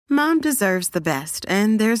Mom deserves the best,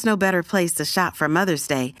 and there's no better place to shop for Mother's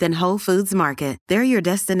Day than Whole Foods Market. They're your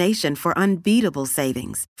destination for unbeatable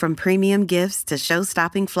savings, from premium gifts to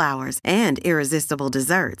show-stopping flowers and irresistible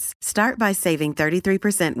desserts. Start by saving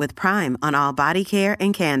 33% with Prime on all body care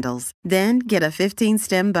and candles. Then get a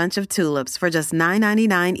 15-stem bunch of tulips for just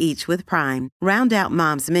 $9.99 each with Prime. Round out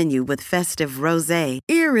Mom's menu with festive rosé,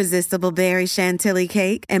 irresistible berry chantilly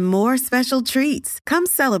cake, and more special treats. Come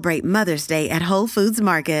celebrate Mother's Day at Whole Foods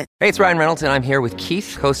Market. Hey, it's Ryan Reynolds, and I'm here with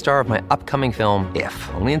Keith, co-star of my upcoming film, If,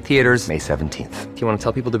 only in theaters May 17th. Do you want to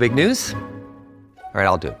tell people the big news? All right,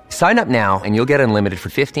 I'll do it. Sign up now and you'll get unlimited for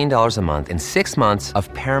 $15 a month and 6 months of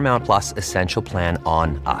Paramount Plus Essential Plan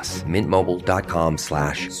on us.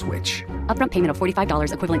 MintMobile.com/switch. Upfront payment of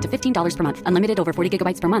 $45 equivalent to $15 per month. Unlimited over 40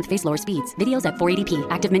 gigabytes per month. Face lower speeds. Videos at 480p.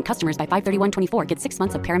 Active Mint customers by 531.24 get 6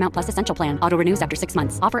 months of Paramount Plus Essential Plan. Auto renews after 6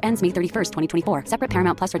 months. Offer ends May 31st, 2024. Separate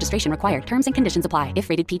Paramount Plus registration required. Terms and conditions apply if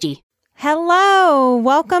rated PG. Hello.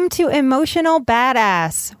 Welcome to Emotional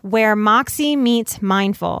Badass, where Moxie meets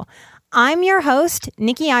Mindful. I'm your host,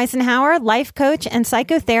 Nikki Eisenhower, life coach and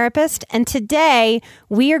psychotherapist, and today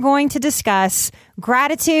we are going to discuss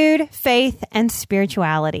gratitude, faith, and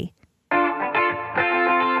spirituality.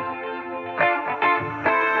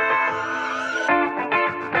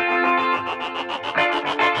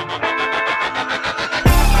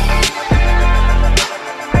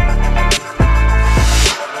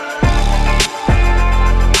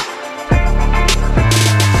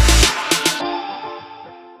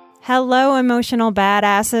 Hello, emotional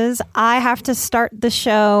badasses. I have to start the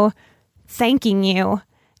show thanking you,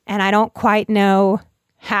 and I don't quite know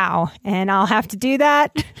how. And I'll have to do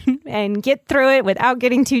that and get through it without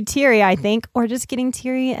getting too teary, I think, or just getting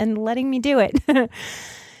teary and letting me do it.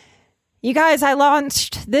 You guys, I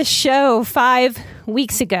launched this show 5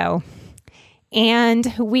 weeks ago,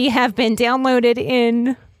 and we have been downloaded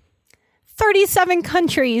in 37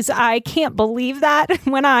 countries. I can't believe that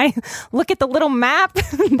when I look at the little map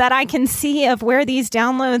that I can see of where these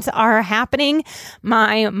downloads are happening.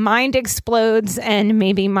 My mind explodes and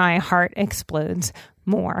maybe my heart explodes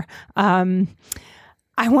more. I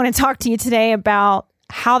want to talk to you today about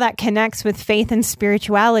how that connects with faith and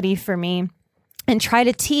spirituality for me and try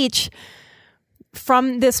to teach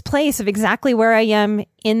from this place of exactly where I am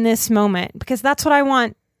in this moment, because that's what I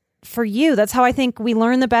want for you. That's how I think we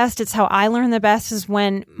learn the best. It's how I learn the best, is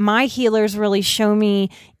when my healers really show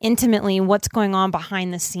me intimately what's going on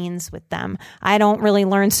behind the scenes with them. I don't really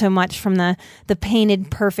learn so much from the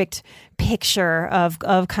painted perfect picture of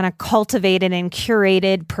kind of cultivated and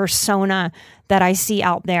curated persona that I see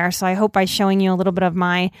out there. So I hope by showing you a little bit of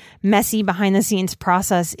my messy behind the scenes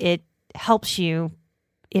process, it helps you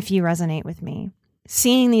if you resonate with me.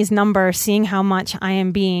 Seeing these numbers, seeing how much I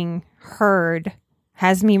am being heard,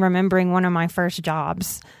 has me remembering one of my first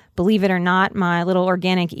jobs. Believe it or not, my little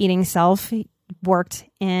organic eating self worked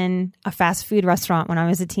in a fast food restaurant when I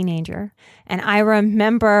was a teenager. And I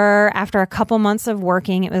remember after a couple months of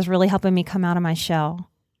working, it was really helping me come out of my shell.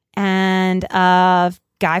 And a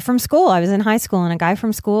guy from school, I was in high school, and a guy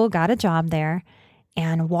from school got a job there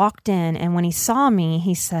and walked in. And when he saw me,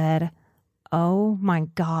 he said, "Oh my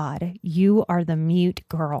God, you are the mute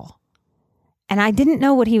girl." And I didn't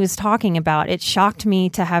know what he was talking about. It shocked me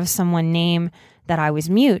to have someone name that I was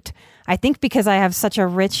mute. I think because I have such a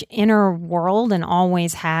rich inner world and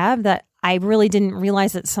always have, that I really didn't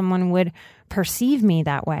realize that someone would perceive me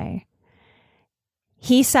that way.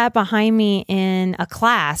 He sat behind me in a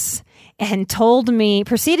class and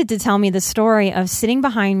proceeded to tell me the story of sitting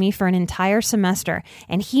behind me for an entire semester.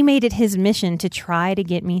 And he made it his mission to try to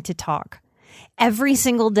get me to talk. Every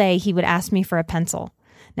single day he would ask me for a pencil.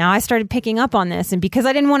 Now, I started picking up on this, and because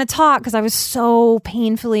I didn't want to talk, because I was so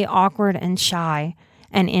painfully awkward and shy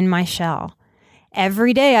and in my shell,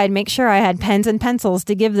 every day I'd make sure I had pens and pencils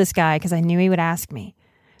to give this guy because I knew he would ask me.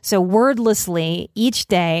 So wordlessly, each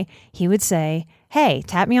day, he would say, "Hey,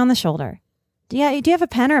 tap me on the shoulder. Do you have a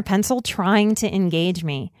pen or a pencil?" trying to engage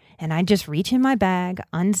me. And I'd just reach in my bag,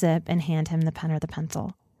 unzip, and hand him the pen or the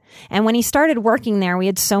pencil. And when he started working there, we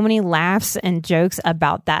had so many laughs and jokes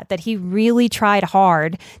about that he really tried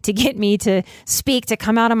hard to get me to speak, to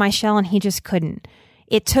come out of my shell, and he just couldn't.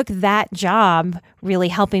 It took that job really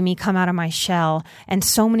helping me come out of my shell and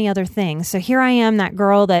so many other things. So here I am, that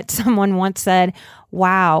girl that someone once said,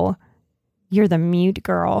 "Wow, you're the mute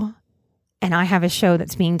girl." And I have a show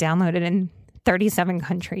that's being downloaded in 37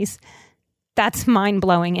 countries. That's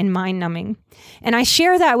mind-blowing and mind-numbing. And I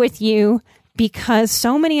share that with you because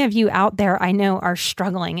so many of you out there I know are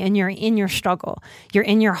struggling, and you're in your struggle. You're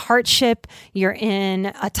in your hardship. You're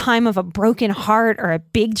in a time of a broken heart or a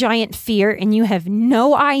big giant fear, and you have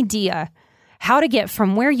no idea how to get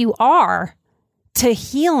from where you are to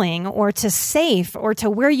healing or to safe or to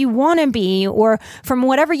where you want to be, or from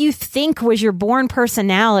whatever you think was your born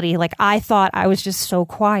personality. Like, I thought I was just so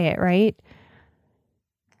quiet, right?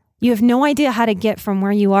 You have no idea how to get from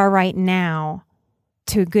where you are right now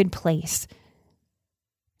to a good place.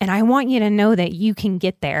 And I want you to know that you can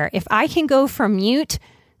get there. If I can go from mute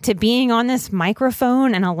to being on this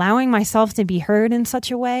microphone and allowing myself to be heard in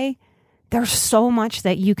such a way, there's so much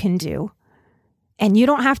that you can do. And you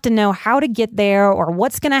don't have to know how to get there or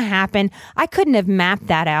what's going to happen. I couldn't have mapped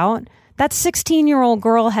that out. That 16-year-old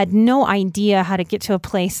girl had no idea how to get to a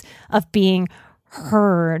place of being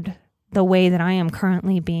heard the way that I am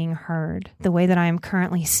currently being heard, the way that I am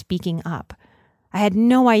currently speaking up. I had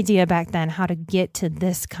no idea back then how to get to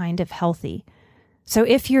this kind of healthy. So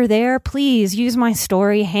if you're there, please use my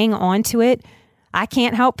story, hang on to it. I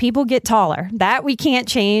can't help people get taller. That we can't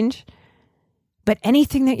change. But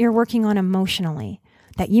anything that you're working on emotionally,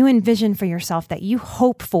 that you envision for yourself, that you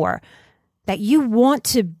hope for, that you want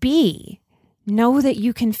to be, know that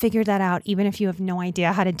you can figure that out even if you have no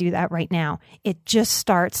idea how to do that right now. It just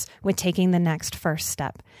starts with taking the next first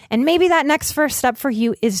step. And maybe that next first step for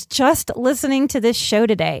you is just listening to this show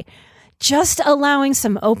today, just allowing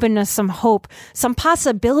some openness, some hope, some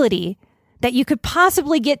possibility that you could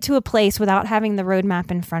possibly get to a place without having the roadmap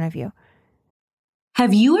in front of you.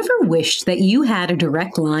 Have you ever wished that you had a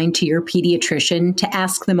direct line to your pediatrician to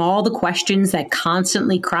ask them all the questions that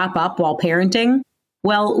constantly crop up while parenting?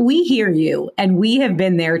 Well, we hear you, and we have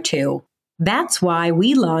been there too. That's why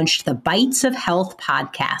we launched the Bites of Health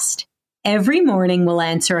podcast. Every morning, we'll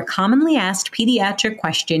answer a commonly asked pediatric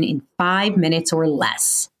question in 5 minutes or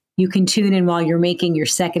less. You can tune in while you're making your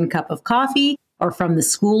second cup of coffee or from the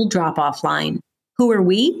school drop-off line. Who are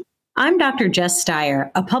we? I'm Dr. Jess Steyer,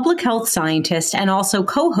 a public health scientist and also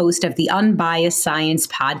co-host of the Unbiased Science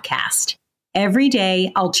podcast. Every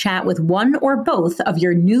day, I'll chat with one or both of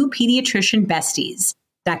your new pediatrician besties,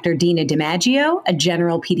 Dr. Dina DiMaggio, a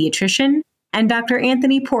general pediatrician, and Dr.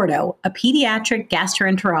 Anthony Porto, a pediatric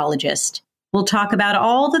gastroenterologist. We'll talk about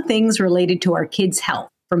all the things related to our kids' health,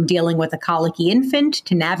 from dealing with a colicky infant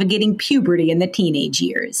to navigating puberty in the teenage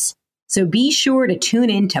years. So be sure to tune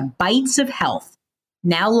in to Bites of Health,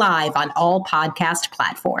 now live on all podcast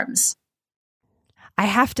platforms. I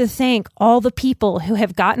have to thank all the people who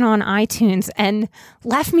have gotten on iTunes and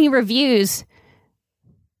left me reviews.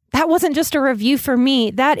 That wasn't just a review for me.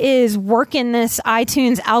 That is working this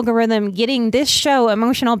iTunes algorithm, getting this show,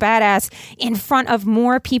 Emotional Badass, in front of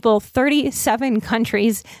more people, 37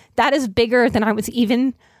 countries. That is bigger than I was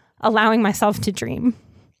even allowing myself to dream.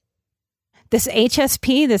 This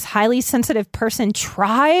HSP, this highly sensitive person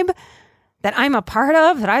tribe that I'm a part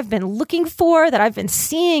of, that I've been looking for, that I've been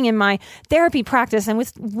seeing in my therapy practice and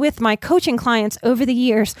with my coaching clients over the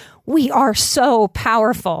years, we are so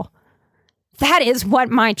powerful. That is what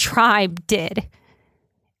my tribe did.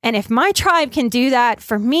 And if my tribe can do that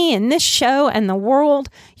for me in this show and the world,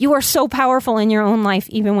 you are so powerful in your own life,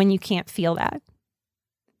 even when you can't feel that.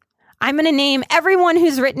 I'm going to name everyone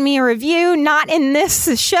who's written me a review, not in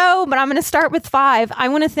this show, but I'm going to start with 5. I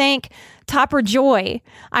want to thank Topper Joy.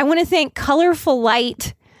 I want to thank Colorful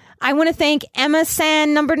Light. I want to thank Emma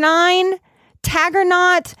San number 9,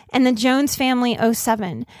 Taggernaut, and the Jones Family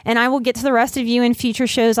 07. And I will get to the rest of you in future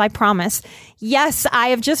shows, I promise. Yes, I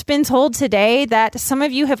have just been told today that some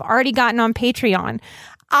of you have already gotten on Patreon.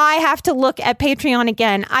 I have to look at Patreon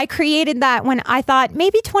again. I created that when I thought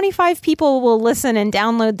maybe 25 people will listen and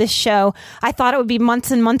download this show. I thought it would be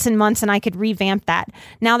months and months and months, and I could revamp that.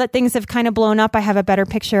 Now that things have kind of blown up, I have a better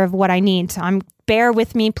picture of what I need. So bear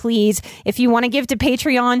with me, please. If you want to give to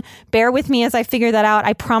Patreon, bear with me as I figure that out.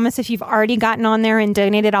 I promise if you've already gotten on there and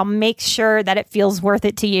donated, I'll make sure that it feels worth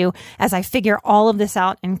it to you as I figure all of this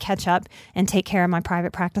out and catch up and take care of my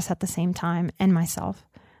private practice at the same time and myself.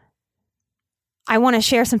 I want to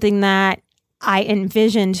share something that I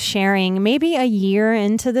envisioned sharing maybe a year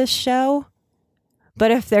into this show. But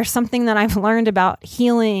if there's something that I've learned about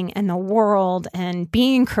healing and the world and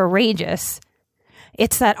being courageous,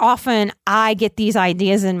 it's that often I get these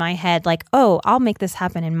ideas in my head like, oh, I'll make this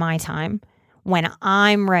happen in my time when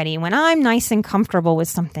I'm ready, when I'm nice and comfortable with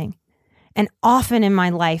something. And often in my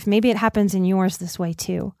life, maybe it happens in yours this way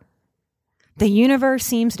too. The universe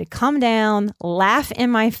seems to come down, laugh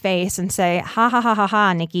in my face, and say, ha, ha, ha, ha,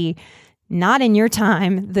 ha, Nikki, not in your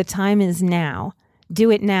time. The time is now.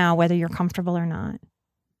 Do it now, whether you're comfortable or not.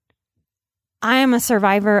 I am a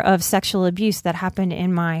survivor of sexual abuse that happened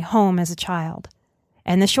in my home as a child.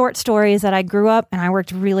 And the short story is that I grew up and I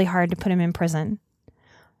worked really hard to put him in prison.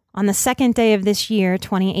 On the second day of this year,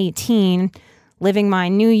 2018, living my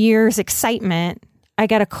New Year's excitement, I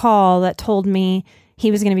got a call that told me he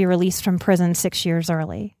was going to be released from prison 6 years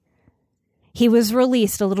early. He was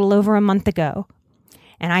released a little over a month ago,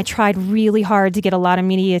 and I tried really hard to get a lot of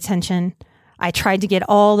media attention. I tried to get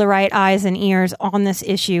all the right eyes and ears on this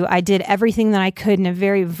issue. I did everything that I could in a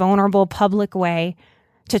very vulnerable public way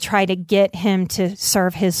to try to get him to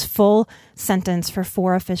serve his full sentence for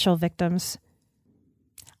 4 official victims.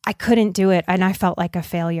 I couldn't do it, and I felt like a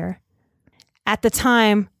failure. At the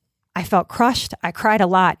time, I felt crushed. I cried a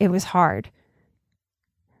lot. It was hard.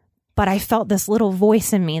 But I felt this little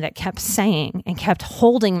voice in me that kept saying and kept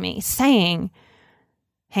holding me, saying,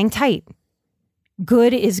 hang tight.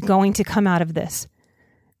 Good is going to come out of this.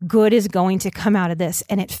 Good is going to come out of this.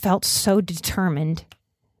 And it felt so determined.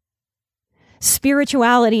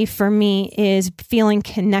 Spirituality for me is feeling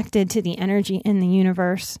connected to the energy in the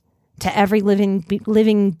universe, to every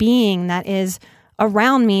living being that is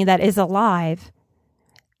around me, that is alive.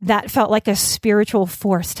 That felt like a spiritual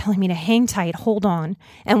force telling me to hang tight, hold on.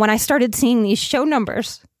 And when I started seeing these show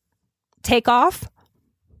numbers take off,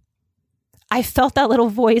 I felt that little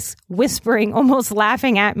voice whispering, almost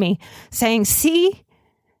laughing at me, saying, see,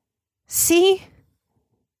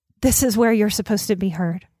 this is where you're supposed to be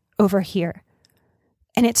heard, over here.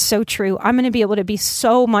 And it's so true. I'm going to be able to be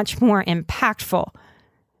so much more impactful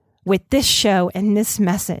with this show and this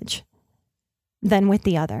message than with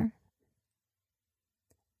the other.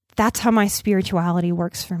 That's how my spirituality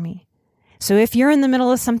works for me. So if you're in the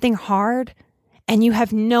middle of something hard and you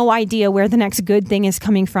have no idea where the next good thing is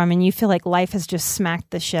coming from and you feel like life has just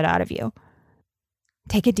smacked the shit out of you,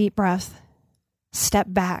 take a deep breath, step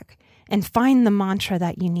back, and find the mantra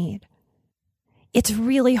that you need. It's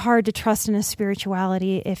really hard to trust in a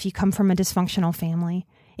spirituality if you come from a dysfunctional family,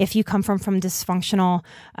 if you come from dysfunctional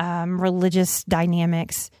religious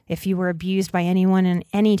dynamics, if you were abused by anyone in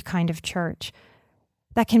any kind of church.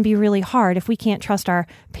 That can be really hard if we can't trust our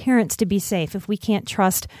parents to be safe, if we can't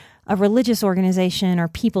trust a religious organization or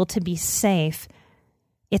people to be safe.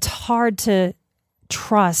 It's hard to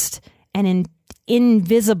trust an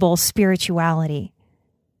invisible spirituality.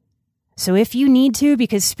 So if you need to,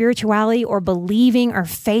 because spirituality or believing or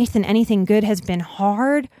faith in anything good has been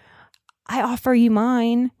hard, I offer you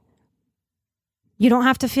mine. You don't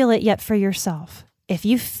have to feel it yet for yourself. If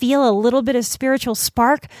you feel a little bit of spiritual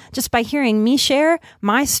spark just by hearing me share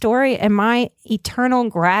my story and my eternal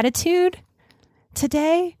gratitude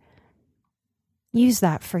today, use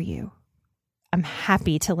that for you. I'm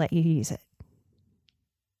happy to let you use it.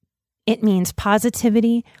 It means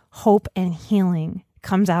positivity, hope, and healing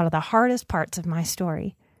comes out of the hardest parts of my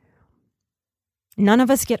story. None of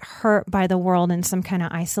us get hurt by the world in some kind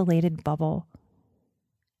of isolated bubble.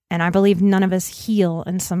 And I believe none of us heal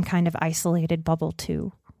in some kind of isolated bubble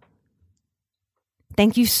too.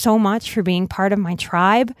 Thank you so much for being part of my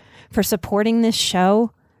tribe, for supporting this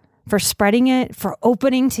show, for spreading it, for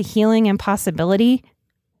opening to healing and possibility.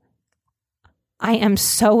 I am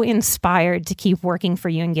so inspired to keep working for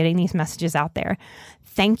you and getting these messages out there.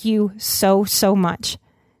 Thank you so, so much.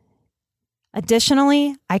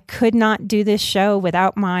 Additionally, I could not do this show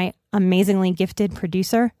without my amazingly gifted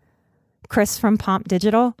producer, Chris from Pomp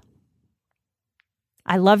Digital.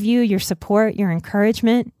 I love you, your support, your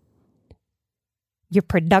encouragement. Your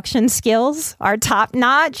production skills are top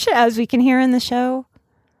notch, as we can hear in the show.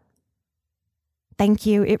 Thank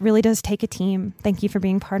you. It really does take a team. Thank you for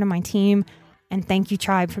being part of my team. And thank you,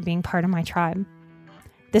 Tribe, for being part of my tribe.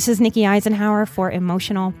 This is Nikki Eisenhauer for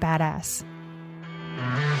Emotional Badass.